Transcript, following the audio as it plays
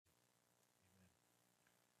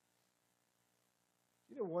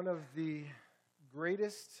that one of the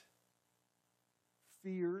greatest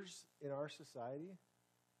fears in our society,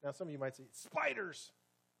 now some of you might say, spiders,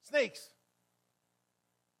 snakes.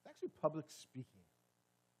 It's actually public speaking.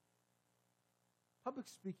 Public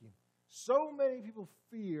speaking. So many people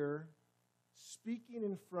fear speaking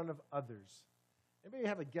in front of others. Anybody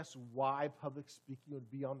have a guess why public speaking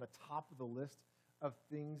would be on the top of the list of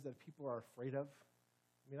things that people are afraid of?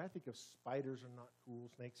 I mean, I think of spiders are not cool,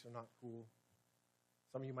 snakes are not cool.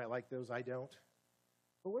 Some of you might like those, I don't.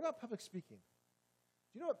 But what about public speaking?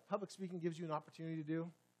 Do you know what public speaking gives you an opportunity to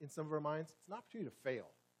do in some of our minds? It's an opportunity to fail.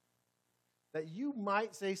 That you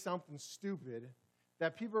might say something stupid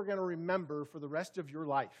that people are going to remember for the rest of your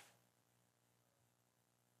life.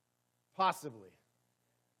 Possibly.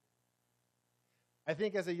 I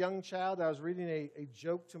think as a young child, I was reading a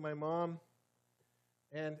joke to my mom.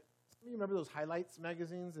 And some of you remember those Highlights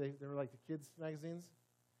magazines? They were like the kids' magazines.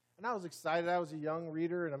 And I was excited. I was a young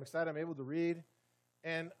reader, and I'm excited I'm able to read.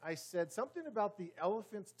 And I said something about the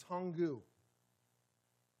elephant's tongue.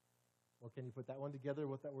 Well, can you put that one together,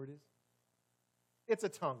 what that word is? It's a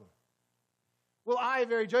tongue. Well, I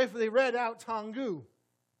very joyfully read out tongue.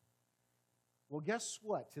 Well, guess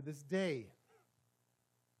what? To this day,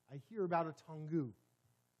 I hear about a tongue.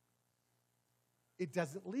 It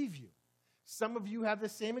doesn't leave you. Some of you have the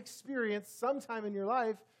same experience sometime in your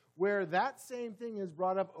life where that same thing is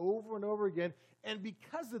brought up over and over again. And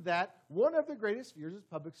because of that, one of the greatest fears is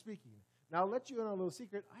public speaking. Now, I'll let you in on a little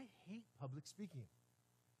secret. I hate public speaking.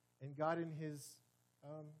 And God, in his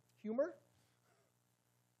humor,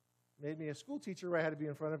 made me a school teacher where I had to be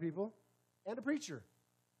in front of people and a preacher.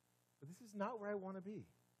 But this is not where I want to be.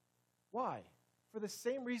 Why? For the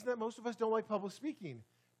same reason that most of us don't like public speaking.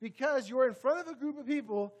 Because you're in front of a group of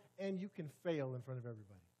people and you can fail in front of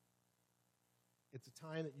everybody. It's a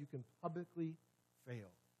time that you can publicly fail.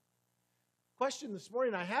 Question this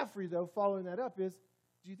morning I have for you, though, following that up is,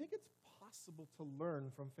 do you think it's possible to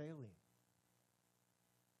learn from failing?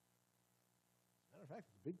 As a matter of fact,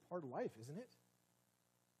 it's a big part of life, isn't it?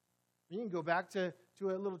 You can go back to a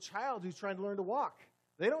little child who's trying to learn to walk.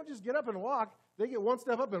 They don't just get up and walk. They get one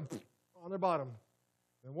step up and on their bottom.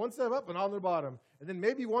 Then one step up and on their bottom. And then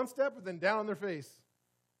maybe one step and then down on their face.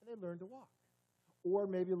 And they learn to walk. Or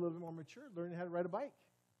maybe a little bit more mature, learning how to ride a bike.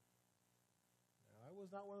 Now, I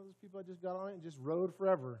was not one of those people that just got on it and just rode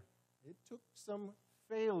forever. It took some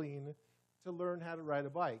failing to learn how to ride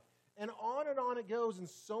a bike. And on it goes in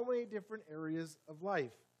so many different areas of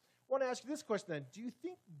life. I want to ask you this question then. Do you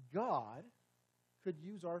think God could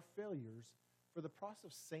use our failures for the process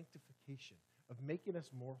of sanctification, of making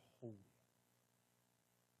us more holy?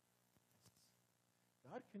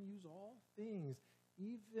 God can use all things,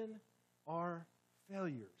 even our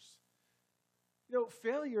failures. You know,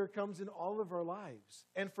 failure comes in all of our lives.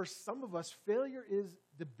 And for some of us, failure is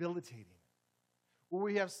debilitating. Where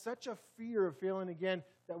we have such a fear of failing again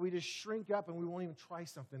that we just shrink up and we won't even try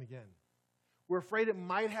something again. We're afraid it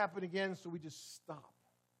might happen again, so we just stop.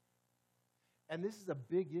 And this is a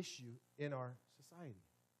big issue in our society.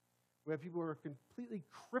 We have people who are completely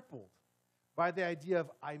crippled by the idea of,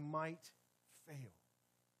 I might fail.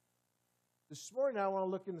 This morning, I want to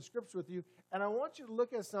look in the scripture with you, and I want you to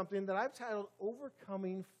look at something that I've titled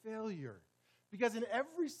Overcoming Failure. Because in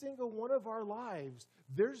every single one of our lives,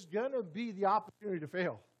 there's going to be the opportunity to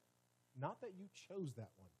fail. Not that you chose that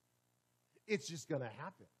one. It's just going to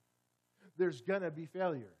happen. There's going to be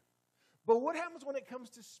failure. But what happens when it comes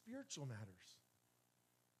to spiritual matters?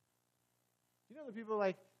 You know, the people are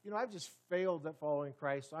like, I've just failed at following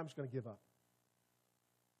Christ, so I'm just going to give up.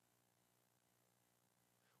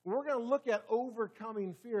 We're going to look at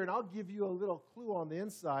overcoming fear, and I'll give you a little clue on the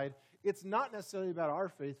inside. It's not necessarily about our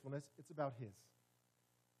faithfulness, it's about His.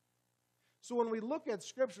 So when we look at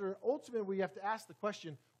Scripture, ultimately we have to ask the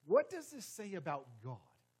question, what does this say about God?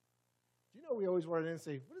 Do you know we always want to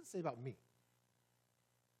say, what does it say about me?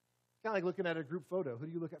 It's kind of like looking at a group photo. Who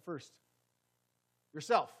do you look at first?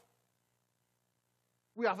 Yourself.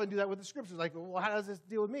 We often do that with the Scriptures, like, well, how does this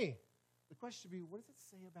deal with me? The question should be, what does it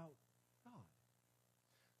say about God?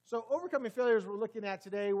 So overcoming failures we're looking at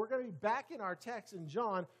today, we're going to be back in our text in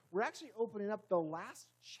John. We're actually opening up the last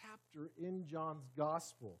chapter in John's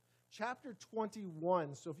Gospel, chapter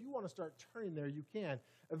 21. So if you want to start turning there, you can.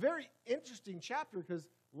 A very interesting chapter because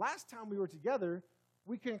last time we were together,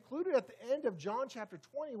 we concluded at the end of John chapter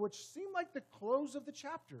 20, which seemed like the close of the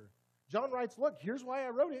chapter. John writes, look, here's why I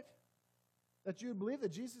wrote it, that you would believe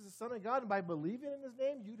that Jesus is the Son of God, and by believing in His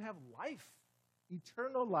name, you'd have life,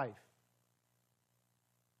 eternal life.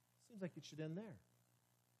 Seems like it should end there.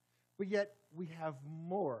 But yet, we have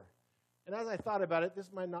more. And as I thought about it,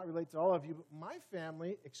 this might not relate to all of you, but my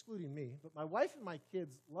family, excluding me, but my wife and my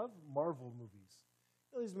kids love Marvel movies.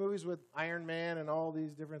 You know, these movies with Iron Man and all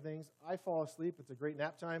these different things. I fall asleep. It's a great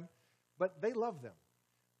nap time, but they love them.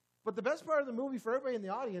 But the best part of the movie for everybody in the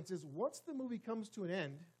audience is once the movie comes to an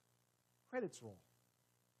end, credits roll.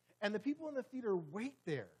 And the people in the theater wait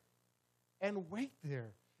there and wait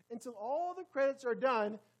there until all the credits are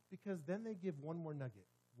done, because then they give one more nugget,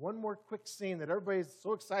 one more quick scene that everybody's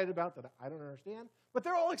so excited about that I don't understand, but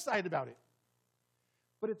they're all excited about it.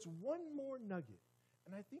 But it's one more nugget,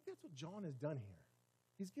 and I think that's what John has done here.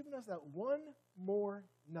 He's given us that one more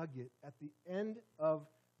nugget at the end of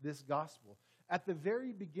this gospel. At the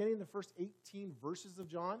very beginning, the first 18 verses of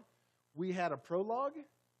John, we had a prologue,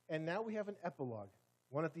 and now we have an epilogue,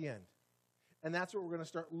 one at the end. And that's what we're going to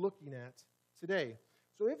start looking at today.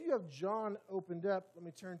 So if you have John opened up, let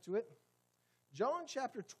me turn to it. John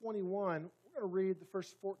chapter 21, we're going to read the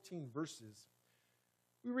first 14 verses.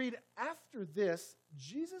 We read, "After this,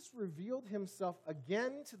 Jesus revealed himself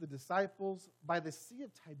again to the disciples by the Sea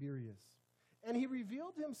of Tiberias. And he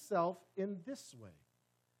revealed himself in this way: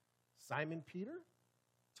 Simon Peter,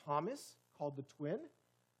 Thomas, called the twin,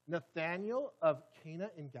 Nathanael of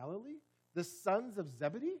Cana in Galilee, the sons of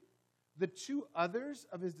Zebedee, the two others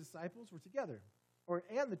of his disciples were together.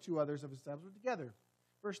 And the two others of his disciples were together.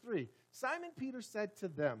 Verse 3, Simon Peter said to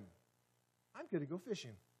them, I'm going to go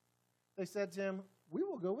fishing. They said to him, we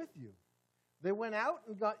will go with you. They went out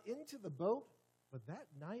and got into the boat, but that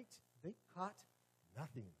night they caught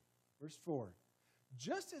nothing. Verse 4,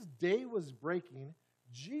 just as day was breaking,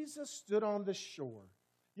 Jesus stood on the shore.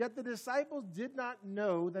 Yet the disciples did not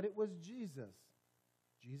know that it was Jesus.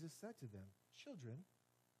 Jesus said to them, children,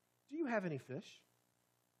 do you have any fish?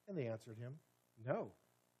 And they answered him, no.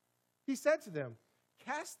 He said to them,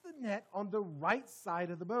 cast the net on the right side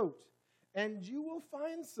of the boat, and you will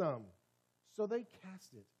find some. So they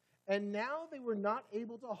cast it. And now they were not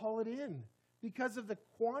able to haul it in because of the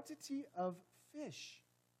quantity of fish.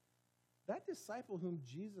 That disciple whom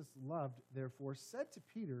Jesus loved, therefore, said to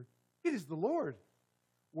Peter, it is the Lord.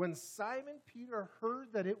 When Simon Peter heard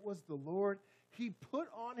that it was the Lord, he put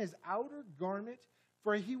on his outer garment,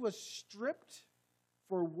 for he was stripped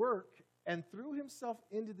for work, and threw himself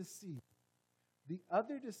into the sea. The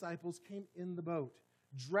other disciples came in the boat,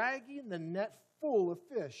 dragging the net full of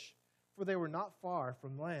fish, for they were not far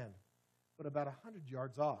from land, but about 100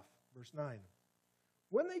 yards off. Verse 9.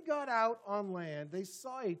 When they got out on land, they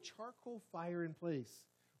saw a charcoal fire in place,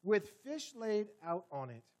 with fish laid out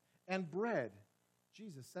on it, and bread.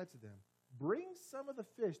 Jesus said to them, bring some of the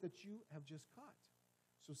fish that you have just caught.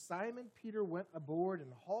 So Simon Peter went aboard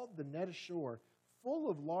and hauled the net ashore,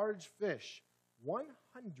 full of large fish,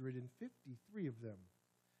 153 of them.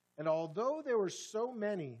 And although there were so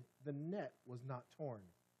many, the net was not torn.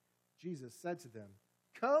 Jesus said to them,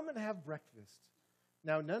 come and have breakfast.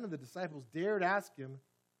 Now none of the disciples dared ask him,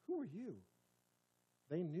 who are you?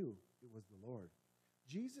 They knew it was the Lord.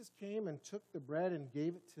 Jesus came and took the bread and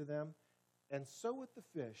gave it to them, and so with the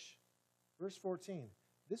fish. Verse 14,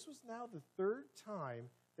 this was now the third time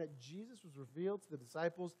that Jesus was revealed to the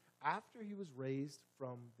disciples after he was raised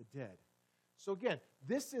from the dead. So again,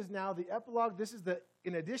 this is now the epilogue. This is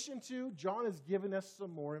in addition to, John has given us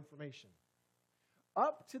some more information.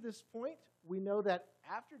 Up to this point, we know that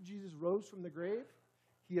after Jesus rose from the grave,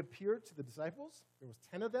 he appeared to the disciples. There was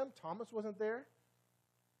 10 of them. Thomas wasn't there.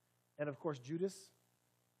 And of course, Judas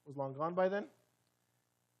was long gone by then.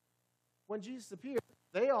 When Jesus appeared,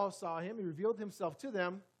 they all saw him. He revealed himself to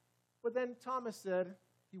them. But then Thomas said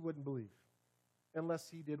he wouldn't believe unless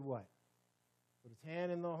he did what? Put his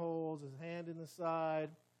hand in the holes, his hand in the side.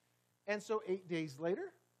 And so 8 days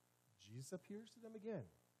later, Jesus appears to them again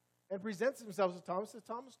and presents himself to Thomas. Says,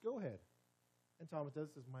 Thomas, go ahead. And Thomas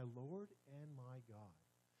does, says, my Lord and my God.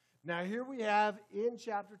 Now here we have in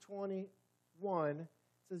chapter 21, it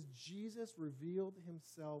says Jesus revealed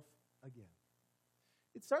himself again.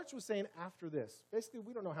 It starts with saying after this. Basically,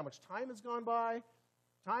 we don't know how much time has gone by.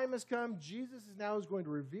 Time has come. Jesus is now going to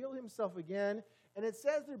reveal himself again. And it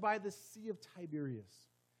says there by the Sea of Tiberias.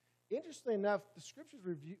 Interestingly enough, the scriptures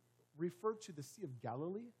refer to the Sea of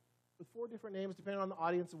Galilee with 4 different names depending on the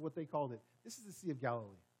audience of what they called it. This is the Sea of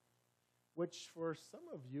Galilee, which for some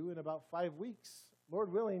of you in about 5 weeks,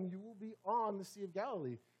 Lord willing, you will be on the Sea of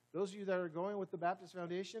Galilee. Those of you that are going with the Baptist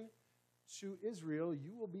Foundation to Israel,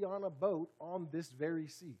 you will be on a boat on this very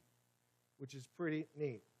sea, which is pretty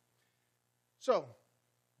neat. So,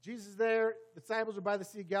 Jesus is there. The disciples are by the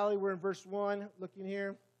Sea of Galilee. We're in verse 1, looking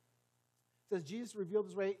here. It says, Jesus revealed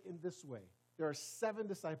his way in this way. There are 7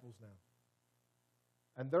 disciples now.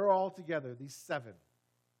 And they're all together, these 7.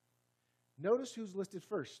 Notice who's listed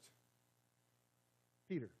first.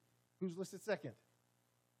 Peter. Who's listed second?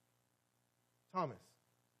 Thomas.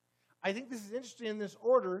 I think this is interesting in this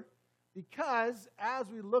order because as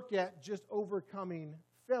we look at just overcoming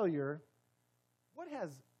failure, what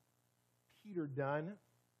has Peter done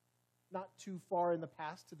not too far in the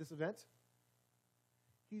past to this event?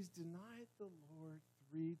 He's denied the Lord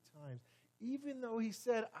 3 times. Even though he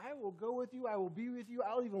said, I will go with you, I will be with you,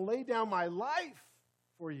 I'll even lay down my life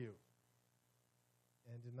for you.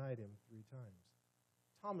 And denied him 3 times.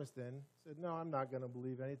 Thomas then said, no, I'm not going to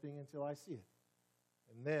believe anything until I see it.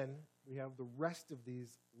 And then we have the rest of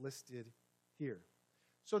these listed here.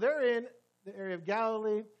 So they're in the area of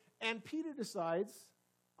Galilee, and Peter decides,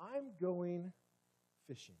 I'm going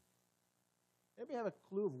fishing. Anybody have a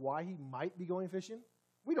clue of why he might be going fishing?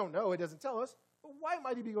 We don't know, it doesn't tell us, but why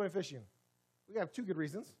might he be going fishing? We have 2 good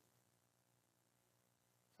reasons.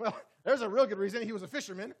 Well, there's a real good reason. He was a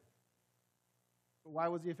fisherman. But why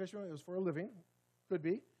was he a fisherman? It was for a living. Could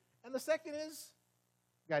be. And the second is,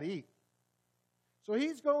 got to eat. So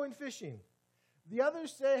he's going fishing. The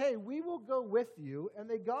others say, hey, we will go with you. And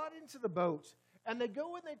they got into the boat. And they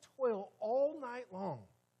go and they toil all night long.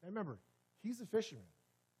 Now remember, he's a fisherman.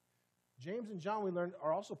 James and John, we learned,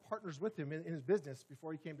 are also partners with him in his business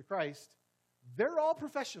before he came to Christ. They're all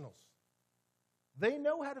professionals. They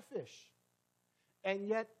know how to fish. And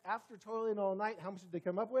yet, after toiling all night, how much did they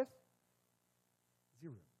come up with?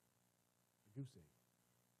 0. A goose egg.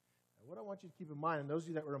 Now, what I want you to keep in mind, and those of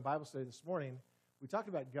you that were in Bible study this morning, we talked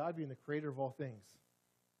about God being the creator of all things.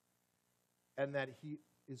 And that he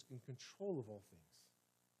is in control of all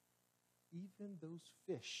things. Even those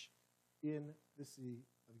fish in the Sea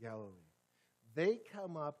of Galilee. They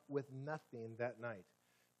come up with nothing that night.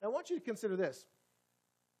 Now, I want you to consider this.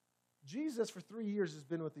 Jesus, for 3 years, has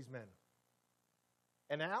been with these men.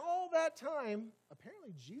 And all that time,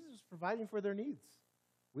 apparently, Jesus was providing for their needs.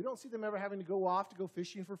 We don't see them ever having to go off to go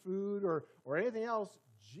fishing for food or anything else.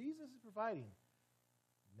 Jesus is providing.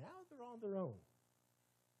 Now they're on their own.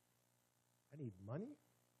 I need money.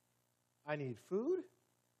 I need food.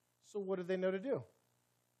 So what do they know to do?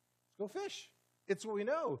 Let's go fish. It's what we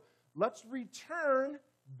know. Let's return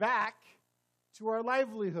back to our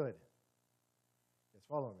livelihood. Yes,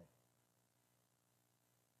 follow me.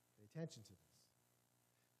 Pay attention to this.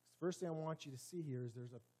 The first thing I want you to see here is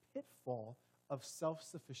there's a pitfall of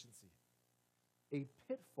self-sufficiency. A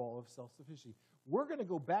pitfall of self-sufficiency. We're going to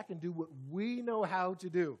go back and do what we know how to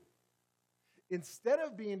do. Instead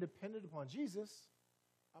of being dependent upon Jesus,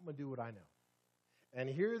 I'm going to do what I know. And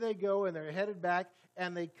here they go, and they're headed back,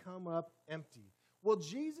 and they come up empty. Well,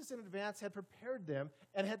 Jesus in advance had prepared them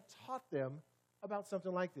and had taught them about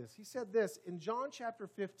something like this. He said this in John chapter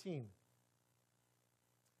 15.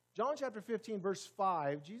 John chapter 15, verse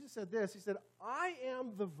 5, Jesus said this. He said, I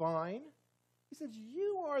am the vine. He said,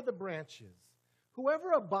 you are the branches.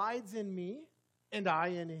 Whoever abides in me and I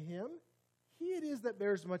in him, he it is that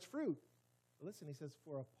bears much fruit. But listen, he says,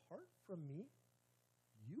 for apart from me,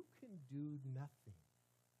 you can do nothing.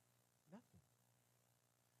 Nothing.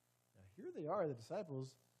 Now, here they are, the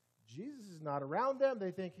disciples. Jesus is not around them.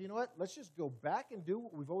 They think, you know what, let's just go back and do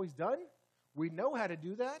what we've always done. We know how to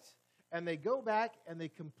do that. And they go back and they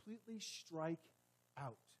completely strike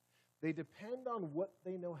out. They depend on what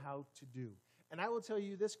they know how to do. And I will tell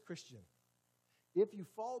you this, Christian, if you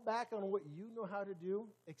fall back on what you know how to do,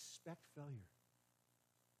 expect failure.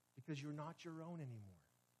 Because you're not your own anymore.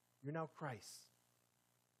 You're now Christ's.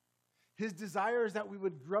 His desire is that we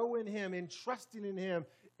would grow in him, in trusting in him,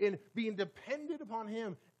 in being dependent upon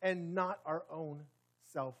him, and not our own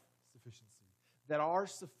self-sufficiency. That our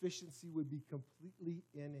sufficiency would be completely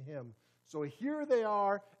in him. So here they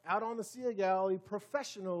are, out on the Sea of Galilee,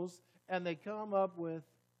 professionals, and they come up with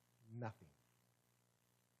nothing.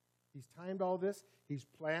 He's timed all this. He's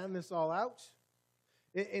planned this all out.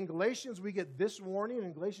 In Galatians, we get this warning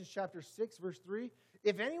in Galatians chapter 6, verse 3.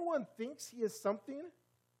 If anyone thinks he is something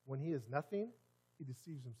when he is nothing, he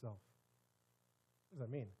deceives himself. What does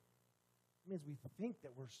that mean? It means we think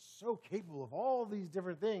that we're so capable of all these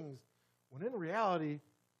different things, when in reality,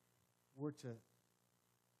 we're to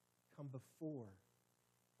come before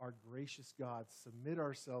our gracious God, submit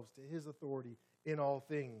ourselves to his authority in all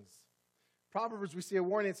things. Proverbs, we see a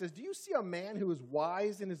warning. It says, do you see a man who is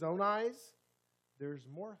wise in his own eyes? There's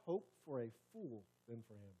more hope for a fool than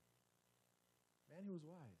for him. Man who is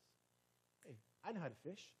wise. Hey, I know how to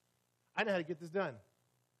fish. I know how to get this done.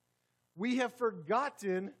 We have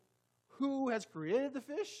forgotten who has created the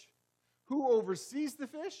fish, who oversees the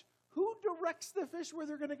fish, who directs the fish where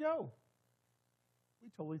they're going to go. We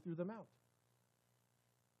totally threw them out.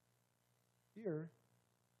 Here,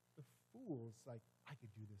 the fool's like, I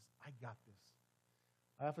could do this. I got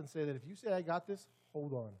this. I often say that if you say, I got this,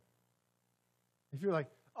 hold on. If you're like,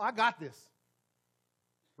 oh, I got this,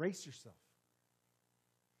 brace yourself.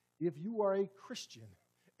 If you are a Christian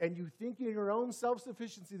and you think in your own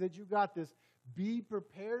self-sufficiency that you got this, be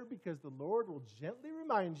prepared because the Lord will gently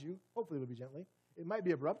remind you, hopefully it'll be gently, it might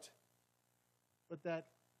be abrupt, but that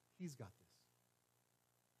He's got this.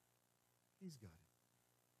 He's got it.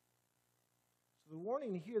 So the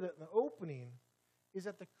warning here that in the opening is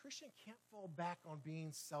that the Christian can't fall back on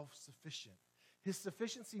being self-sufficient. His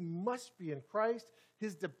sufficiency must be in Christ.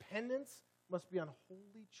 His dependence must be on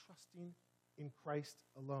wholly trusting in Christ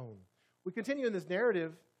alone. We continue in this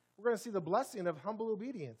narrative. We're going to see the blessing of humble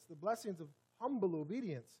obedience, the blessings of humble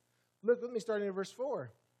obedience. Look with me starting in verse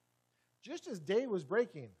 4. Just as day was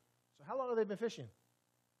breaking, so how long have they been fishing?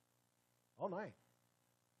 All night.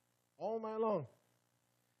 All night long.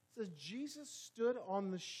 It says, Jesus stood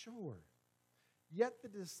on the shore, yet the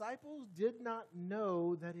disciples did not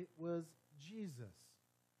know that it was Jesus.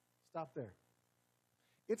 Stop there.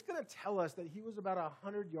 It's going to tell us that he was about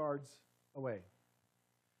 100 yards away.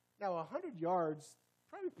 Now, 100 yards,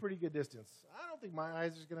 probably a pretty good distance. I don't think my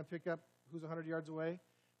eyes is going to pick up who's 100 yards away,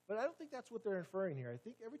 but I don't think that's what they're inferring here. I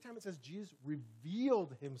think every time it says Jesus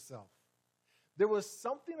revealed himself, there was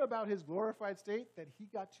something about his glorified state that he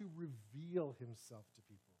got to reveal himself to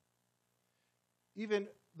people. Even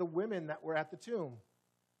the women that were at the tomb,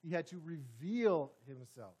 he had to reveal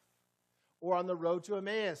himself. Or on the road to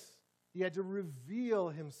Emmaus, he had to reveal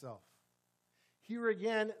himself. Here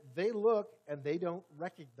again, they look and they don't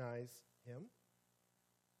recognize him.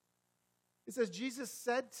 It says, Jesus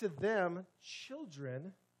said to them,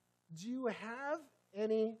 children, do you have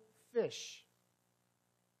any fish?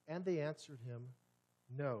 And they answered him,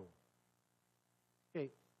 no. Okay,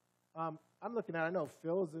 I'm looking at, I know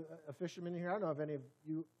Phil is a fisherman here. I don't know if any of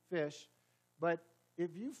you fish. But if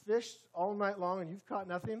you fished all night long and you've caught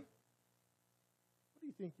nothing, what do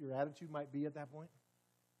you think your attitude might be at that point?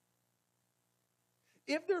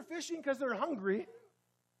 If they're fishing because they're hungry,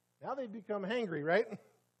 now they've become hangry, right?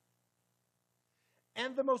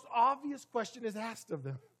 And the most obvious question is asked of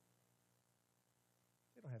them.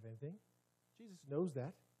 They don't have anything. Jesus knows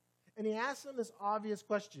that. And he asks them this obvious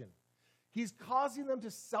question. He's causing them to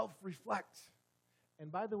self-reflect. And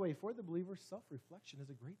by the way, for the believer, self-reflection is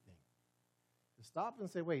a great thing. To stop and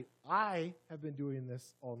say, wait, I have been doing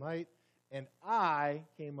this all night, and I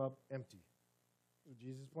came up empty. So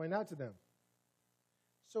Jesus pointed out to them.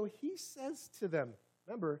 So he says to them,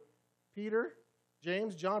 remember, Peter,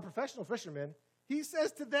 James, John, professional fishermen, he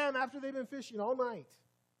says to them after they've been fishing all night,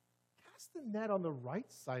 cast the net on the right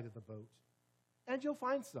side of the boat, and you'll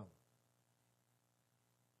find some.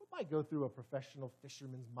 What might go through a professional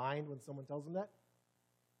fisherman's mind when someone tells him that?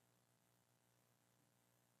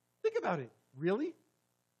 Think about it. Really?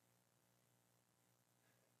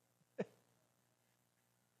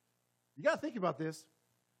 You got to think about this.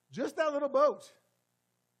 Just that little boat,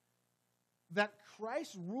 that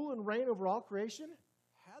Christ's rule and reign over all creation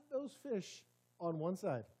had those fish on one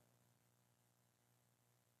side.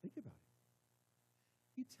 Think about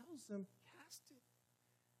it. He tells them, cast it,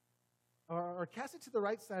 or cast it to the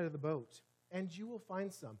right side of the boat, and you will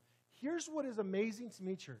find some. Here's what is amazing to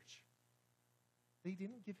me, church. They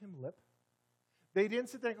didn't give him lip. They didn't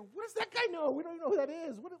sit there and go, what does that guy know? We don't even know who that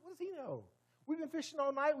is. What does he know? We've been fishing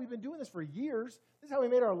all night. We've been doing this for years. This is how we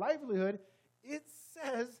made our livelihood. It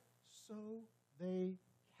says, so they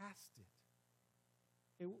cast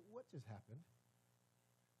it. Okay, what just happened?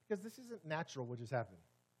 Because this isn't natural what just happened.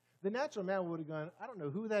 The natural man would have gone, I don't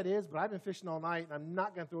know who that is, but I've been fishing all night, and I'm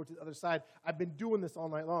not going to throw it to the other side. I've been doing this all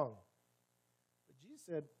night long. But Jesus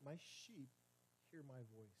said, my sheep hear my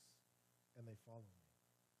voice, and they follow me.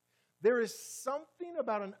 There is something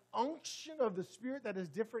about an unction of the Spirit that is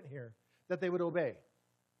different here, that they would obey.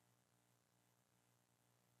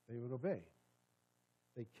 They would obey.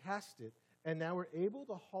 They cast it, and now we're able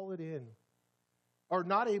to haul it in, or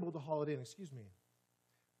not able to haul it in,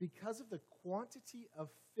 because of the quantity of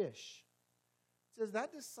fish. It says,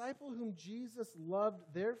 that disciple whom Jesus loved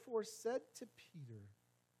therefore said to Peter,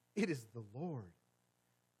 it is the Lord.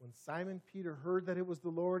 When Simon Peter heard that it was the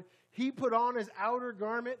Lord, he put on his outer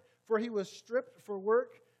garment, for he was stripped for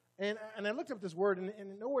work. And I looked up this word,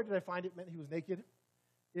 and nowhere did I find it meant he was naked.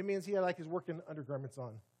 It means he had like his working undergarments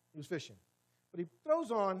on. He was fishing. But he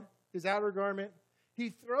throws on his outer garment. He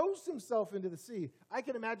throws himself into the sea. I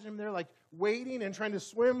can imagine him there like waiting and trying to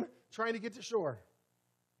swim, trying to get to shore.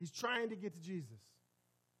 He's trying to get to Jesus.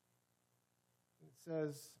 It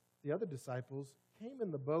says the other disciples came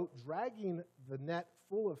in the boat dragging the net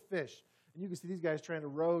full of fish. And you can see these guys trying to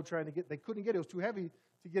row, trying to get, they couldn't get it. It was too heavy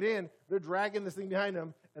to get in. They're dragging this thing behind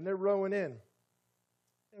them, and they're rowing in.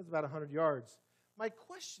 It was about 100 yards. My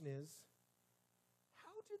question is,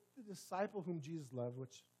 how did the disciple whom Jesus loved,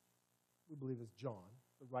 which we believe is John,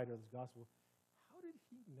 the writer of this gospel, how did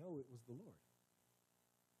he know it was the Lord?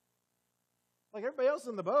 Like everybody else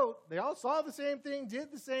in the boat, they all saw the same thing,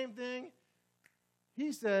 did the same thing.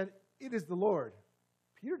 He said, it is the Lord.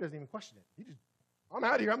 Peter doesn't even question it. He just, I'm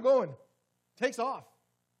out of here, I'm going. Takes off.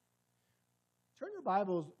 Turn your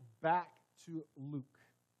Bibles back to Luke.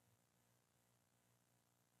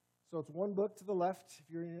 So it's one book to the left if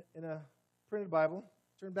you're in a printed Bible.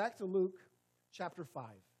 Turn back to Luke chapter 5.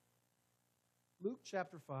 Luke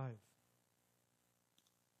chapter 5.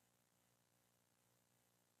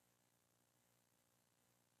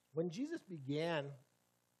 When Jesus began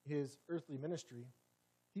his earthly ministry,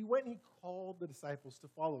 he went and he called the disciples to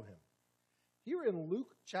follow him. Here in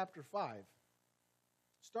Luke chapter 5,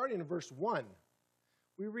 starting in verse 1,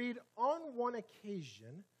 we read, on one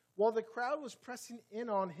occasion, while the crowd was pressing in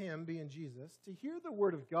on him, being Jesus, to hear the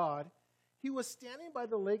word of God, he was standing by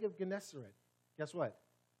the lake of Gennesaret. Guess what?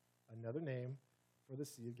 Another name for the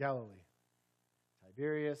Sea of Galilee.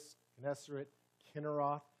 Tiberias, Gennesaret,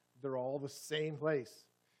 Kinneroth, they're all the same place.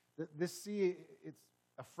 This sea, it's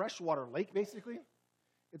a freshwater lake, basically.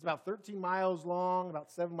 It's about 13 miles long,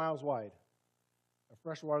 about 7 miles wide. A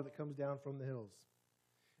freshwater that comes down from the hills.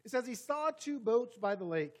 It says he saw two boats by the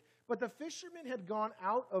lake, but the fishermen had gone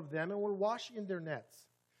out of them and were washing their nets.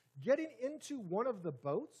 Getting into one of the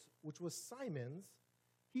boats, which was Simon's,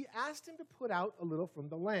 he asked him to put out a little from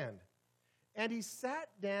the land. And he sat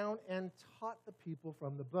down and taught the people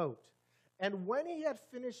from the boat. And when he had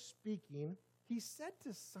finished speaking, he said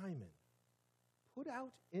to Simon, put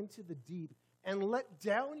out into the deep and let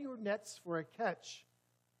down your nets for a catch.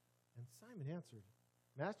 And Simon answered,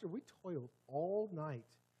 Master, we toiled all night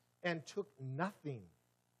and took nothing.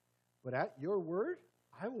 But at your word,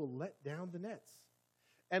 I will let down the nets.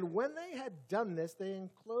 And when they had done this, they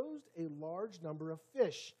enclosed a large number of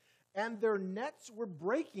fish, and their nets were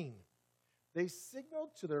breaking. They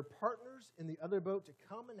signaled to their partners in the other boat to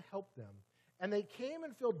come and help them. And they came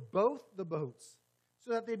and filled both the boats,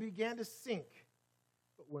 so that they began to sink.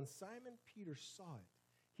 But when Simon Peter saw it,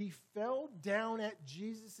 he fell down at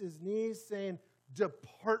Jesus' knees, saying,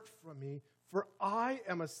 Depart from me, for I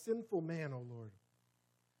am a sinful man, O Lord.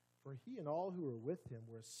 For he and all who were with him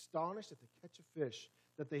were astonished at the catch of fish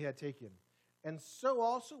that they had taken. And so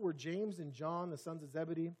also were James and John, the sons of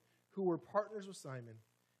Zebedee, who were partners with Simon.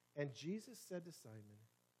 And Jesus said to Simon,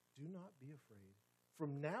 Do not be afraid.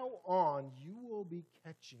 From now on, you will be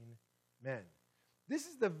catching men. This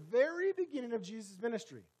is the very beginning of Jesus'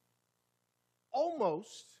 ministry.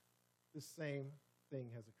 Almost the same thing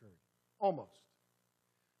has occurred. Almost.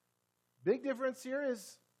 Big difference here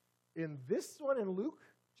is in this one in Luke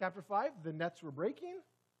chapter 5, the nets were breaking.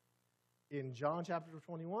 In John chapter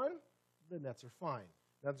 21, the nets are fine.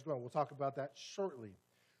 That's going. We'll talk about that shortly.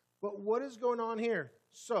 But what is going on here?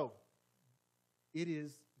 So, it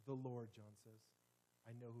is the Lord, John says.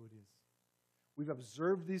 I know who it is. We've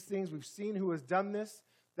observed these things. We've seen who has done this.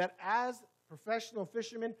 That as professional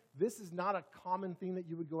fishermen, this is not a common thing that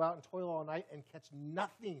you would go out and toil all night and catch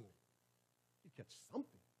nothing. You catch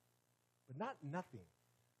something, but not nothing.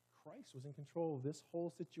 Christ was in control of this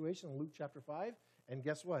whole situation in Luke chapter 5. And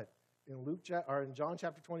guess what? In John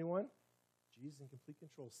chapter 21, Jesus in complete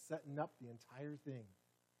control, setting up the entire thing.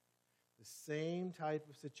 The same type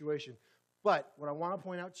of situation. But what I want to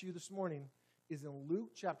point out to you this morning is in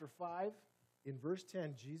Luke chapter 5, in verse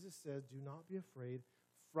 10, Jesus says, Do not be afraid.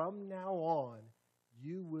 From now on,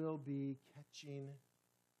 you will be catching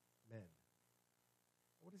men.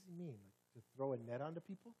 What does he mean? Like to throw a net onto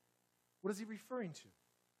people? What is he referring to?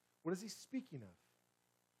 What is he speaking of?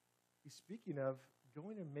 He's speaking of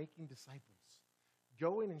going and making disciples,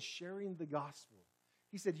 going and sharing the gospel.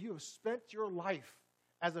 He said, you have spent your life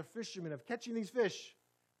as a fisherman of catching these fish.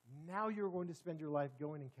 Now you're going to spend your life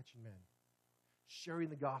going and catching men, sharing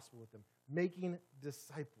the gospel with them, making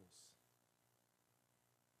disciples.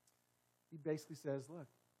 He basically says, look,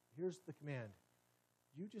 here's the command.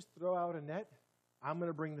 You just throw out a net, I'm going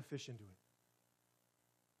to bring the fish into it.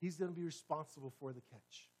 He's going to be responsible for the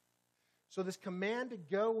catch. So this command to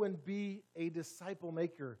go and be a disciple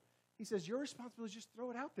maker, he says, your responsibility is just throw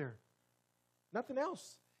it out there. Nothing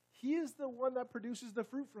else. He is the one that produces the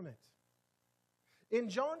fruit from it. In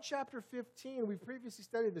John chapter 15, we've previously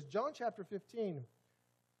studied this. John chapter 15,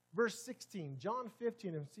 verse 16. John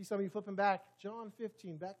 15, and see some of you flipping back. John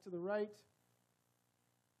 15, back to the right.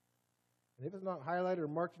 And if it's not highlighted or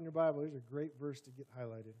marked in your Bible, here's a great verse to get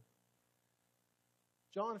highlighted.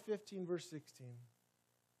 John 15, verse 16.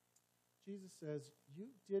 Jesus says, you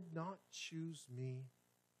did not choose me,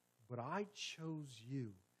 But I chose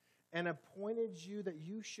you and appointed you that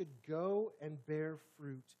you should go and bear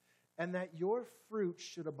fruit, and that your fruit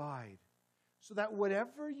should abide, so that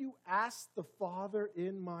whatever you ask the Father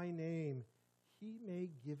in my name, he may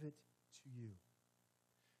give it to you.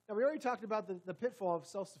 Now, we already talked about the pitfall of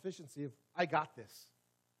self-sufficiency, of I got this.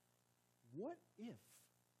 What if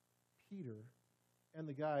Peter and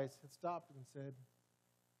the guys had stopped and said,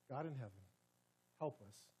 God in heaven, help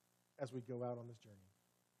us as we go out on this journey.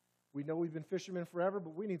 We know we've been fishermen forever,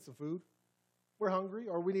 but we need some food. We're hungry,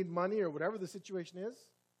 or we need money, or whatever the situation is.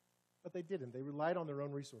 But they didn't. They relied on their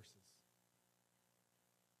own resources.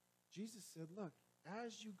 Jesus said, look,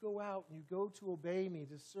 as you go out and you go to obey me,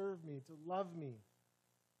 to serve me, to love me,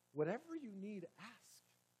 whatever you need, ask.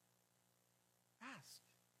 Ask.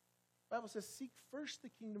 The Bible says, seek first the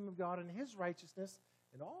kingdom of God and his righteousness,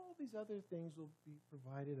 and all these other things will be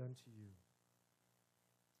provided unto you.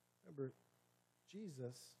 Remember,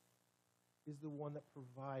 Jesus is the one that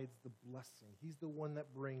provides the blessing. He's the one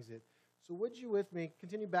that brings it. So would you with me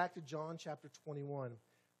continue back to John chapter 21.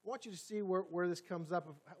 I want you to see where this comes up.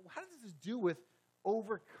 How does this do with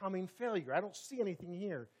overcoming failure? I don't see anything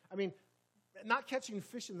here. I mean, not catching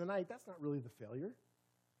fish in the night, that's not really the failure.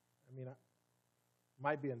 I mean, it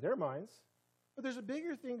might be in their minds. But there's a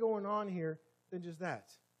bigger thing going on here than just that.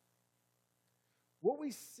 What we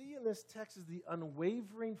see in this text is the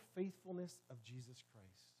unwavering faithfulness of Jesus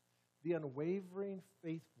Christ. The unwavering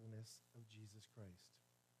faithfulness of Jesus Christ.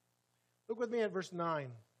 Look with me at verse 9.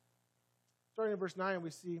 Starting in verse 9, we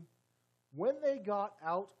see, when they got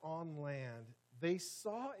out on land, they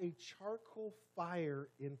saw a charcoal fire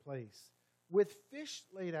in place, with fish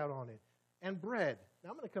laid out on it, and bread. Now,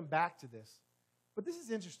 I'm going to come back to this, but this is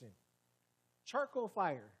interesting. Charcoal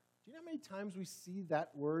fire. Do you know how many times we see that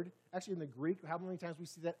word? Actually, in the Greek, how many times we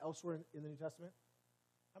see that elsewhere in the New Testament?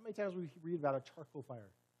 How many times we read about a charcoal fire?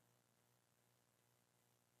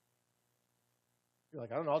 You're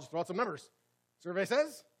like, I don't know, I'll just throw out some numbers. Survey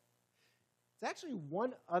says it's actually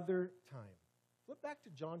one other time. Flip back to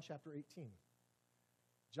John chapter 18.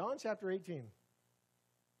 John chapter 18. I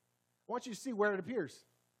want you to see where it appears.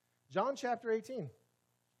 John chapter 18.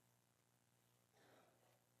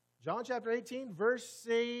 John chapter 18, verse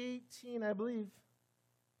 18, I believe.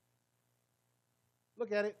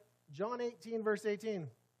 Look at it. John 18, verse 18. It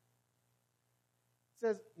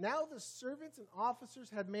says, now the servants and officers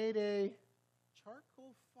had made a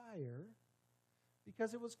charcoal fire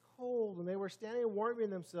because it was cold, and they were standing and warming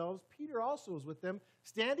themselves. Peter also was with them,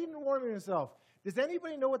 standing and warming himself. Does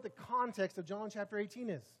anybody know what the context of John chapter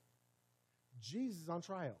 18 is? Jesus is on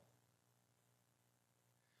trial.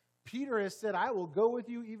 Peter has said, I will go with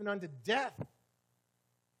you even unto death.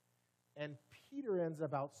 And Peter ends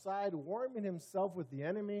up outside warming himself with the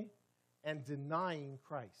enemy and denying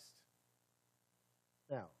Christ.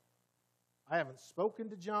 Now, I haven't spoken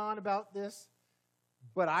to John about this,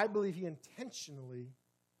 but I believe he intentionally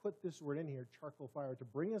put this word in here, charcoal fire, to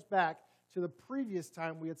bring us back to the previous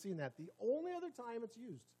time we had seen that. The only other time it's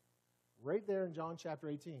used, right there in John chapter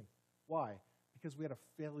 18. Why? Because we had a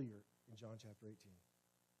failure in John chapter 18.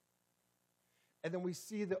 And then we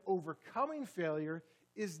see the overcoming failure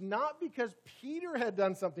is not because Peter had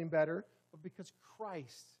done something better, but because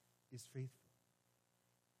Christ is faithful.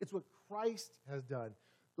 It's what Christ has done.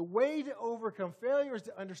 The way to overcome failure is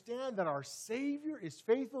to understand that our Savior is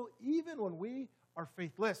faithful even when we are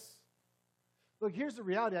faithless. Look, here's the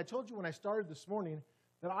reality. I told you when I started this morning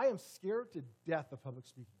that I am scared to death of public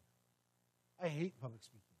speaking. I hate public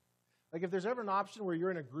speaking. Like, if there's ever an option where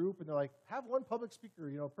you're in a group and they're like, have one public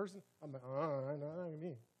speaker, person, I'm like, not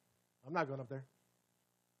me. I'm not going up there.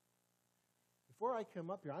 Before I come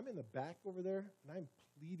up here, I'm in the back over there, and I'm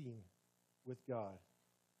pleading with God,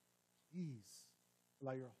 please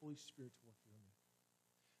allow your Holy Spirit to work through me.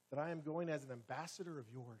 That I am going as an ambassador of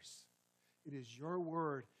yours. It is your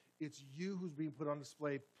word. It's you who's being put on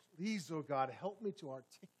display. Please, oh God, help me to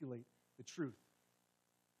articulate the truth.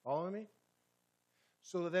 Following me?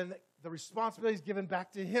 So then the responsibility is given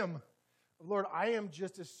back to him. Lord, I am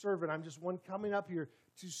just a servant. I'm just one coming up here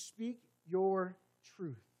to speak your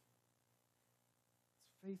truth.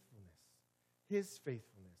 It's faithfulness. His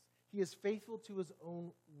faithfulness. He is faithful to his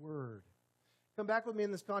own word. Come back with me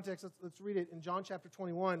in this context. Let's read it in John chapter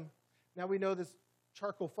 21. Now we know this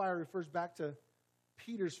charcoal fire refers back to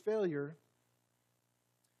Peter's failure.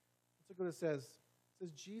 Let's look what it says. It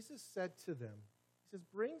says, Jesus said to them, he says,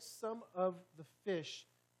 bring some of the fish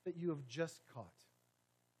that you have just caught.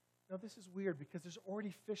 Now this is weird because there's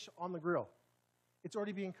already fish on the grill. It's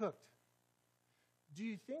already being cooked. Do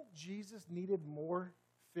you think Jesus needed more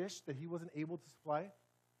fish that he wasn't able to supply?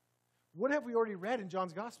 What have we already read in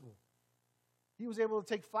John's gospel? he was able to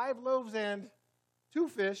take 5 loaves and 2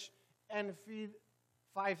 fish and feed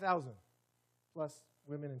 5,000, plus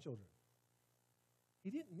women and children. He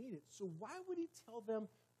didn't need it. So why would he tell them,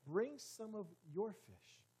 bring some of your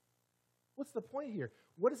fish? What's the point here?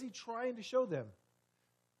 What is he trying to show them?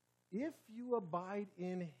 If you abide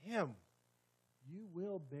in him, you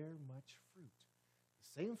will bear much fruit.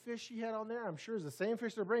 The same fish he had on there, I'm sure, is the same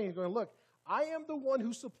fish they're bringing. He's going, look, I am the one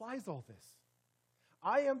who supplies all this.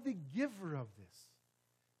 I am the giver of this.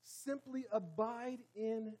 Simply abide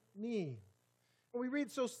in me. And we read,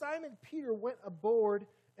 so Simon Peter went aboard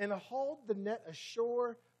and hauled the net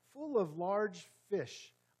ashore full of large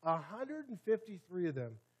fish, 153 of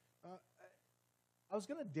them. I was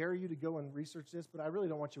going to dare you to go and research this, but I really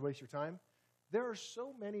don't want you to waste your time. There are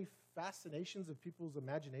so many fascinations of people's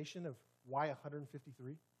imagination of why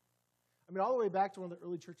 153. I mean, all the way back to one of the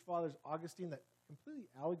early church fathers, Augustine, that completely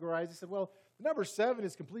allegorized. He said, well, the number 7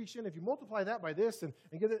 is completion. If you multiply that by this and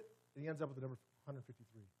get it, and he ends up with the number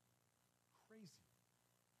 153. Crazy.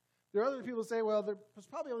 There are other people who say, well, there was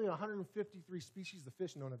probably only 153 species of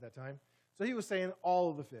fish known at that time. So he was saying all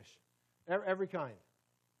of the fish, every kind.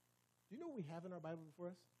 Do you know what we have in our Bible before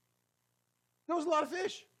us? There was a lot of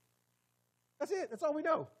fish. That's it. That's all we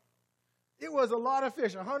know. It was a lot of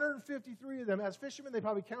fish, 153 of them. As fishermen, they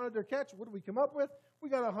probably counted their catch. What did we come up with? We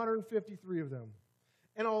got 153 of them.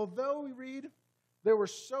 And although we read there were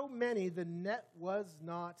so many, the net was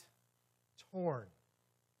not torn.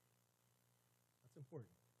 That's important.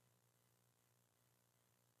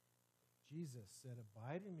 Jesus said,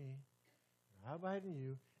 abide in me, and I abide in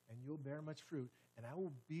you, and you'll bear much fruit, and I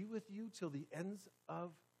will be with you till the ends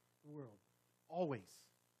of the world. Always.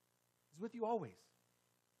 He's with you always.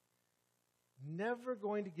 Never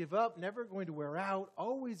going to give up, never going to wear out,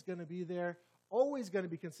 always going to be there, always going to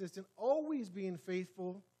be consistent, always being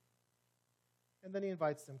faithful. And then he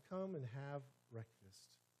invites them, come and have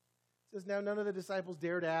breakfast. It says, now none of the disciples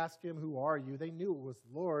dared ask him, who are you? They knew it was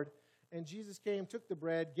the Lord. And Jesus came, took the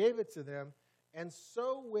bread, gave it to them, and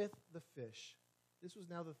so with the fish. This was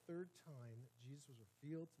now the 3rd time that Jesus was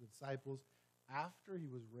revealed to the disciples after he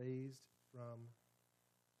was raised from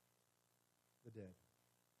the dead.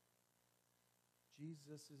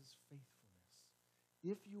 Jesus' faithfulness.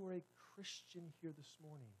 If you are a Christian here this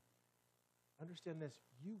morning, understand this,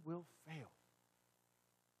 you will fail.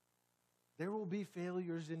 There will be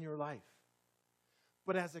failures in your life.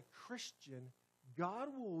 But as a Christian, God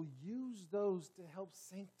will use those to help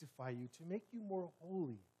sanctify you, to make you more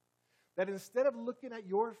holy. That instead of looking at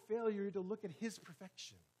your failure, to look at his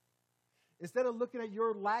perfection. Instead of looking at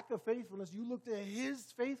your lack of faithfulness, you look at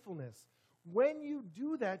his faithfulness. When you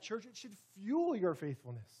do that, church, it should fuel your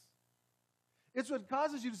faithfulness. It's what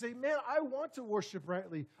causes you to say, man, I want to worship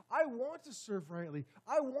rightly. I want to serve rightly.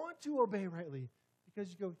 I want to obey rightly. Because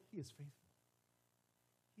you go, he is faithful.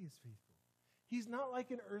 He is faithful. He's not like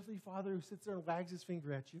an earthly father who sits there and wags his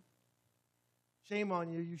finger at you. Shame on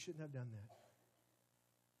you, you shouldn't have done that.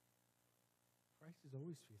 Christ is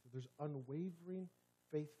always faithful. There's unwavering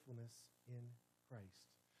faithfulness in Christ.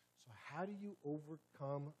 So how do you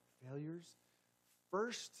overcome failures?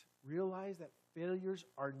 First, realize that failures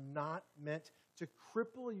are not meant to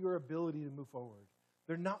cripple your ability to move forward.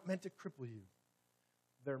 They're not meant to cripple you.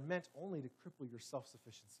 They're meant only to cripple your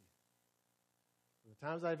self-sufficiency. The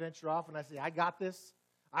times I venture off and I say, I got this,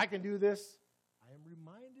 I can do this, I am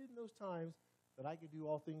reminded in those times that I can do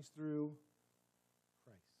all things through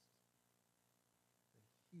Christ.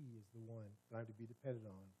 That he is the one that I'm to be dependent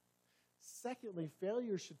on. Secondly,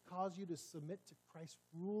 failure should cause you to submit to Christ's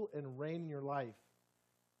rule and reign in your life.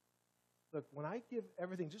 Look, when I give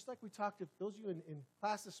everything, just like we talked to those of you in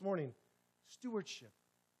class this morning, stewardship.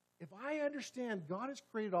 If I understand God has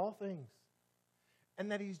created all things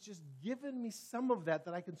and that he's just given me some of that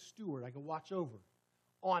I can steward, I can watch over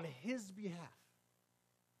on his behalf.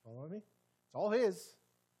 Follow me? It's all his.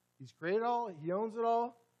 He's created it all. He owns it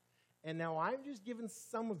all. And now I'm just given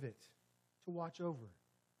some of it to watch over.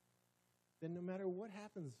 Then no matter what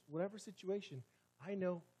happens, whatever situation, I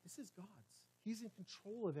know this is God's. He's in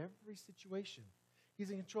control of every situation.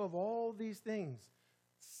 He's in control of all these things.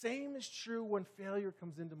 Same is true when failure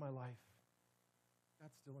comes into my life.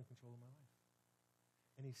 God's still in control of my life.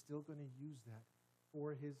 And he's still going to use that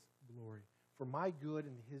for his glory, for my good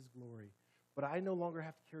and his glory. But I no longer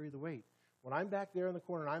have to carry the weight. When I'm back there in the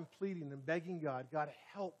corner and I'm pleading and begging God, God,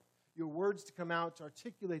 help your words to come out, to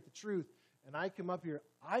articulate the truth, and I come up here,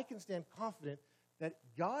 I can stand confident that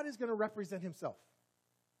God is going to represent himself.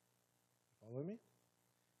 Follow me?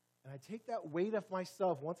 And I take that weight off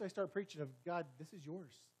myself once I start preaching of, God, this is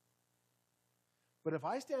yours. But if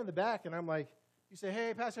I stand in the back and I'm like, you say,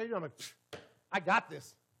 hey, Pastor, how you doing? I'm like, I got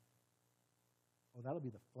this. Oh, that'll be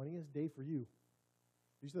the funniest day for you.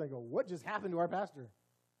 You sit there and go, what just happened to our pastor?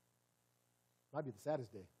 Might be the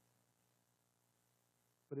saddest day.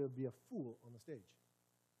 But it would be a fool on the stage.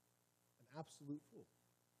 An absolute fool.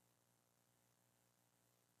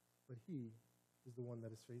 But he is the one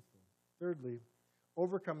that is faithful. Thirdly,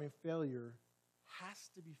 overcoming failure has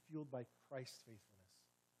to be fueled by Christ's faithfulness.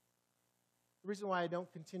 The reason why I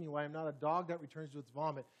don't continue, why I'm not a dog that returns to its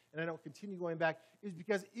vomit, and I don't continue going back, is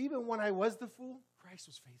because even when I was the fool, Christ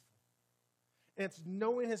was faithful. And it's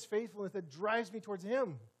knowing his faithfulness that drives me towards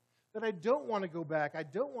him, that I don't want to go back. I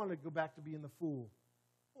don't want to go back to being the fool.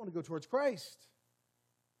 I want to go towards Christ.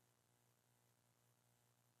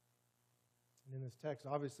 And in this text,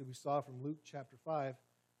 obviously, we saw from Luke chapter 5,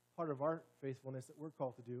 part of our faithfulness that we're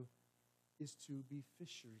called to do is to be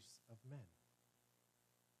fishers of men.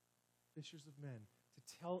 Fishers of men.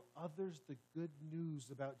 To tell others the good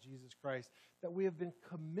news about Jesus Christ, that we have been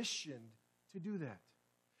commissioned to do that.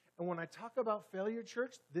 And when I talk about failure,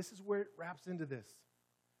 church, this is where it wraps into this.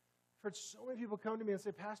 I've heard so many people come to me and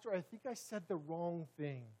say, Pastor, I think I said the wrong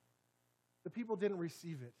thing. The people didn't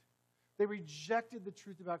receive it. They rejected the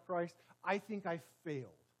truth about Christ. I think I failed.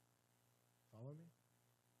 Follow me?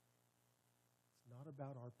 It's not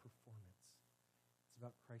about our performance. It's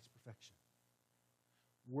about Christ's perfection.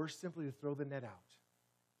 We're simply to throw the net out.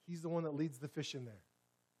 He's the one that leads the fish in there.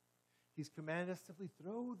 He's commanded us to simply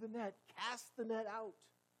throw the net, cast the net out.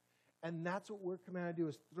 And that's what we're commanded to do,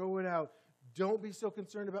 is throw it out. Don't be so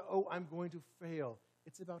concerned about, oh, I'm going to fail.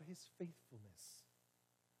 It's about his faithfulness.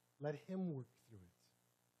 Let him work through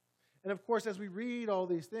it. And of course, as we read all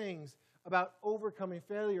these things about overcoming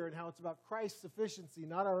failure and how it's about Christ's sufficiency,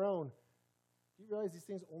 not our own, do you realize these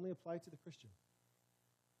things only apply to the Christian?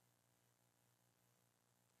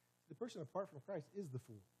 The person apart from Christ is the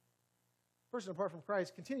fool. The person apart from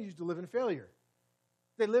Christ continues to live in failure.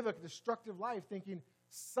 They live a destructive life thinking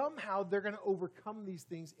somehow they're going to overcome these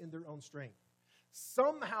things in their own strength.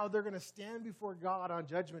 Somehow they're going to stand before God on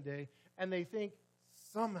Judgment Day and they think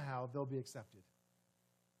somehow they'll be accepted.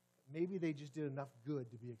 Maybe they just did enough good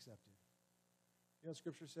to be accepted. You know,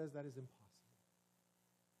 Scripture says that is impossible.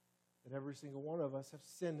 That every single one of us have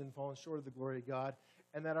sinned and fallen short of the glory of God,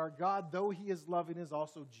 and that our God, though he is loving, is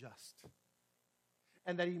also just,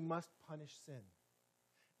 and that he must punish sin.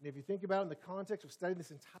 And if you think about it in the context of studying this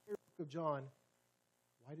entire book of John,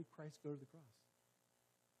 why did Christ go to the cross?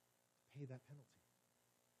 To pay that penalty.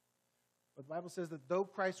 But the Bible says that though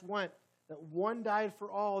Christ went, that one died for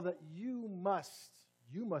all, that you must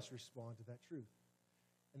respond to that truth.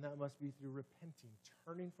 And that must be through repenting,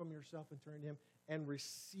 turning from yourself and turning to him, and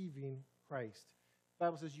receiving Christ. The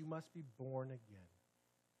Bible says you must be born again.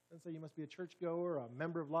 It doesn't say you must be a churchgoer, a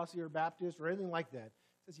member of La Sierra Baptist, or anything like that.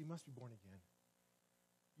 It says you must be born again.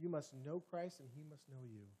 You must know Christ, and he must know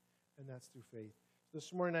you. And that's through faith. So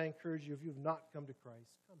this morning I encourage you, if you have not come to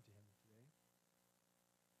Christ, come to him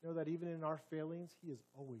today. Know that even in our failings, he is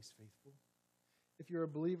always faithful. If you're a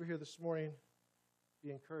believer here this morning,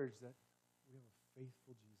 be encouraged that we have a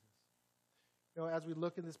faithful Jesus. You know, as we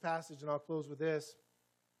look in this passage, and I'll close with this,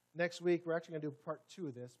 next week we're actually going to do part 2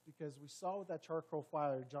 of this, because we saw with that charcoal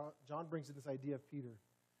fire, John brings in this idea of Peter.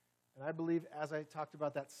 And I believe, as I talked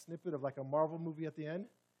about that snippet of like a Marvel movie at the end,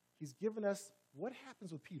 he's given us what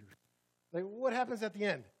happens with Peter. Like, what happens at the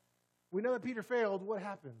end? We know that Peter failed. What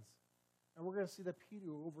happens? And we're going to see that Peter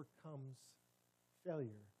overcomes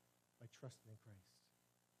failure by trusting in Christ,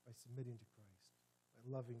 by submitting to Christ,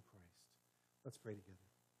 by loving Christ. Let's pray together.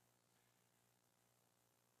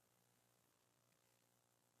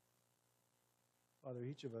 Father,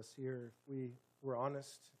 each of us here, if we were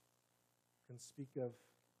honest, can speak of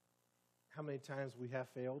how many times we have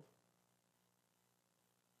failed,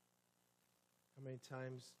 how many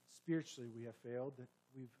times spiritually we have failed, that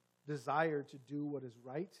we've desired to do what is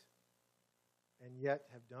right and yet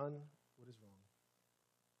have done what is wrong.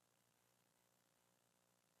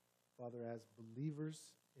 Father, as believers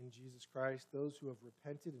in Jesus Christ, those who have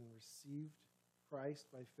repented and received Christ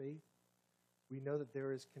by faith, we know that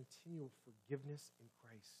there is continual forgiveness in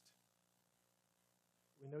Christ.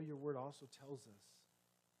 We know your word also tells us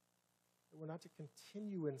that we're not to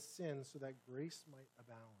continue in sin so that grace might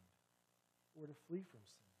abound. We're to flee from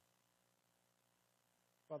sin.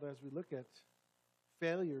 Father, as we look at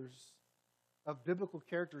failures of biblical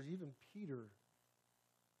characters, even Peter,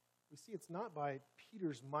 we see it's not by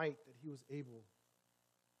Peter's might that he was able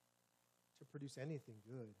to produce anything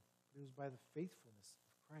good. It was by the faithfulness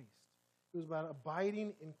of Christ. It was about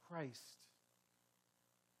abiding in Christ.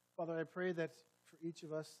 Father, I pray that for each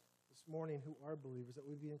of us this morning who are believers, that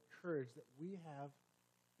we'd be encouraged that we have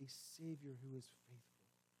a Savior who is faithful.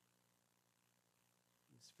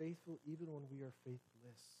 He is faithful even when we are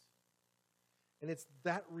faithless. And it's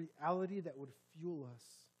that reality that would fuel us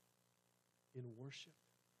in worship,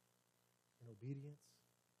 in obedience.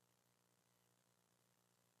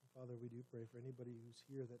 And Father, we do pray for anybody who's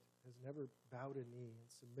here that has never bowed a knee and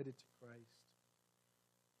submitted to Christ,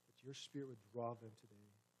 that your Spirit would draw them today,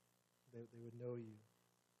 that they would know you.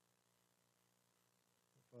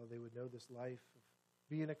 And Father, they would know this life of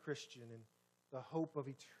being a Christian and the hope of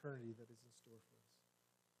eternity that is in store for us.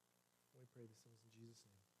 We pray these things in Jesus'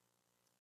 name.